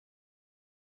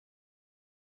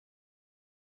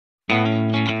Here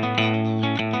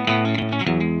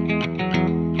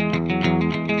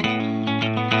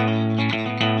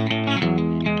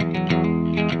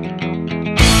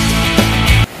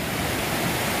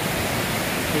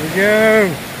we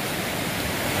go.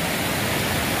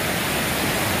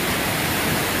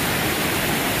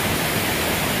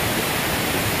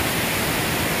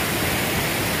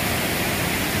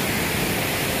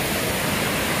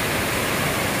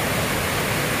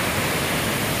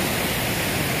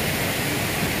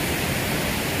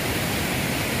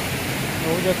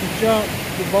 Oh, we got the jump,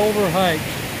 the boulder hike,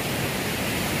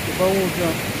 the boulder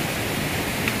jump.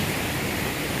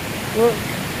 Look,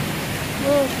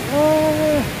 look,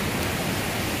 oh.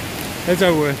 It's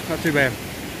over with, not too bad.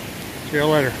 See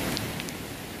y'all later.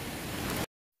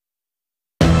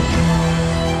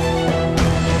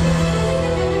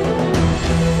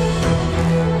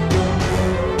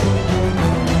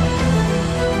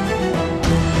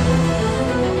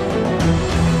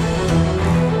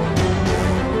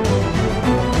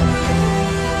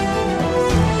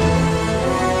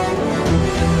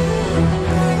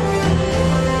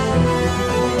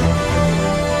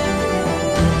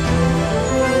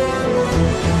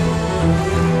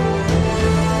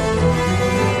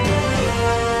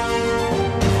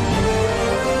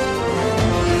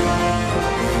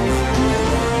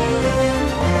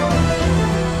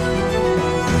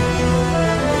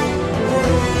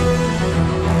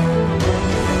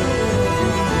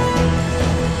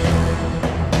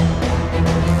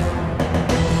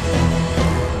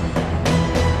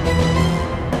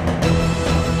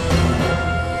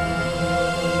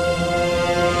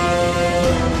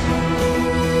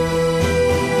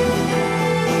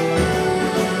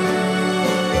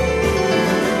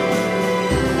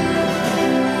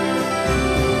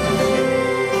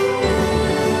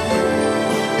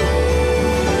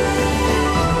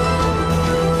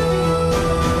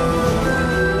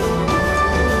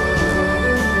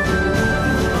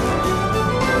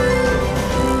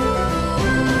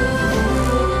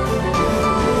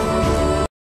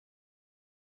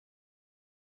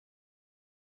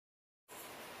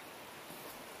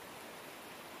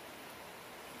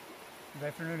 Good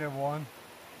afternoon, everyone.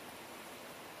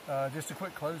 Just a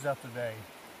quick closeout today.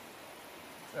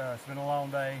 It's been a long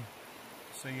day.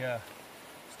 See,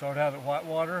 started out at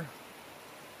Whitewater,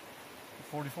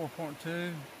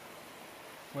 44.2.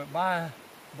 Went by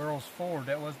Burroughs Ford,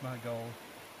 that was my goal,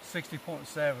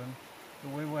 60.7.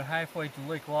 But we went halfway to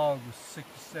Lick Log with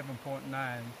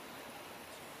 67.9.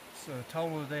 So a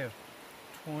total day of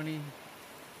 20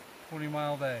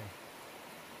 mile day.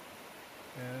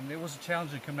 And it was a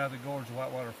challenge coming out of the gorge of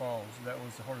Whitewater Falls. That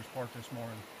was the hardest part this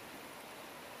morning.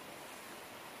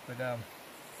 But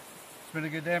it's been a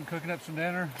good day. I'm cooking up some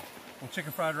dinner with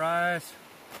chicken fried rice.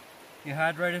 Get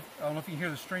hydrated. I don't know if you can hear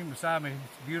the stream beside me.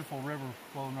 It's a beautiful river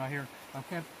flowing right here. I'm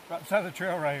camped right beside the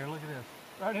trail right here. Look at this.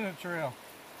 Right in the trail.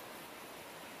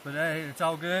 But hey, it's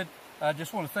all good. I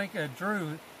just want to thank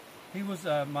Drew. He was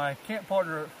my camp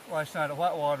partner last night at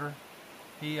Whitewater.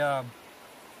 He's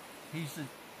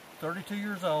 32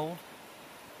 years old.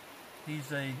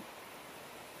 He's a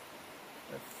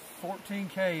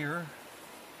 14K-er.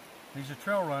 He's a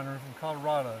trail runner from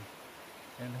Colorado.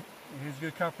 And he was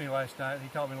good company last night. He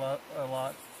taught me a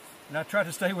lot. And I tried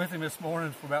to stay with him this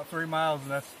morning for about 3 miles,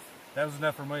 and that was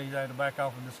enough for me. I had to back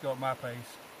off and just go at my pace.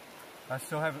 I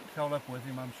still haven't caught up with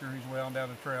him. I'm sure he's well on down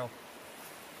the trail.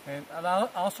 And I'd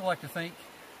also like to thank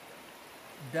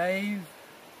Dave.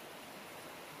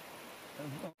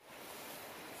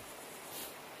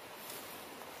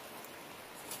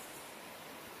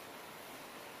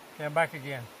 Okay, I'm back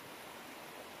again.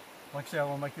 Like I said, I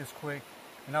want to make this quick.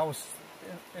 And I was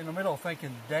in the middle of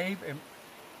thinking Dave and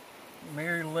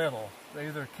Mary Little.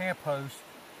 They're their camp hosts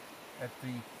at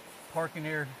the parking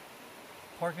area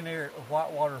of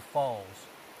Whitewater Falls.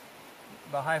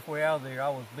 About halfway out of there, I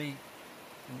was beat.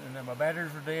 And then my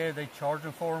batteries were dead. They charged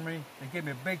them for me. They gave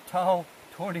me a big, tall,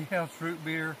 20-ounce root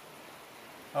beer.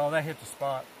 Oh, that hit the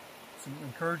spot. Some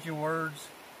encouraging words.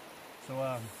 So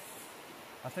I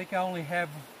think I only have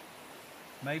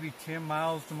maybe 10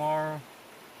 miles tomorrow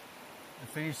to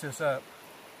finish this up.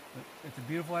 But it's a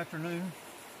beautiful afternoon.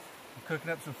 I'm cooking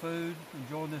up some food,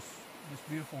 enjoying this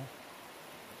beautiful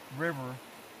river.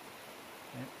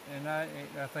 And I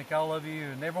thank all of you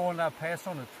and everyone I've passed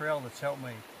on the trail that's helped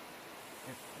me.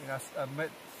 I've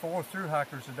met 4 through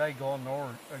hikers today going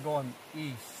north, or going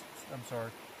east. I'm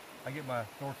sorry, I get my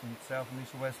north and south and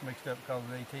east and west mixed up because of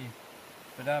the AT.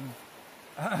 But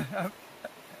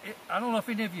I don't know if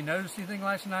any of you noticed anything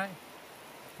last night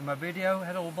in my video. I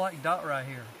had a little black dot right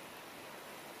here,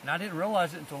 and I didn't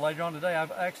realize it until later on today.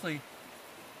 I've actually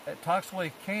at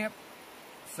Toxway Camp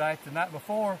sight the night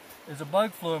before is a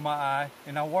bug flew in my eye,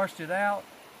 and I washed it out,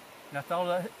 and I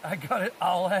thought I got it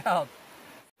all out.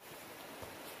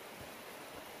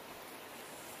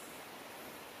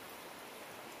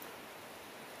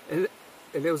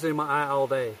 And it was in my eye all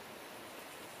day,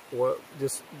 or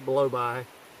just below my eye.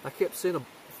 I kept seeing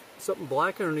something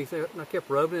black underneath it, and I kept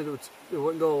rubbing it. It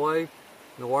wouldn't go away.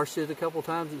 And I washed it a couple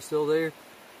times. It's still there.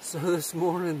 So this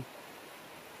morning,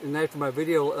 and after my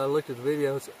video, I looked at the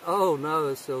video. It's, oh no,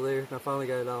 it's still there. And I finally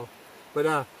got it off. But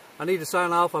I need to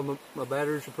sign off. My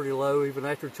batteries are pretty low, even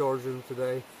after charging them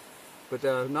today. But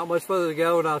not much further to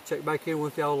go, and I'll check back in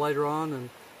with y'all later on. And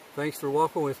thanks for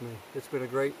walking with me. It's been a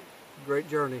great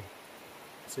journey.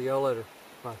 See y'all later.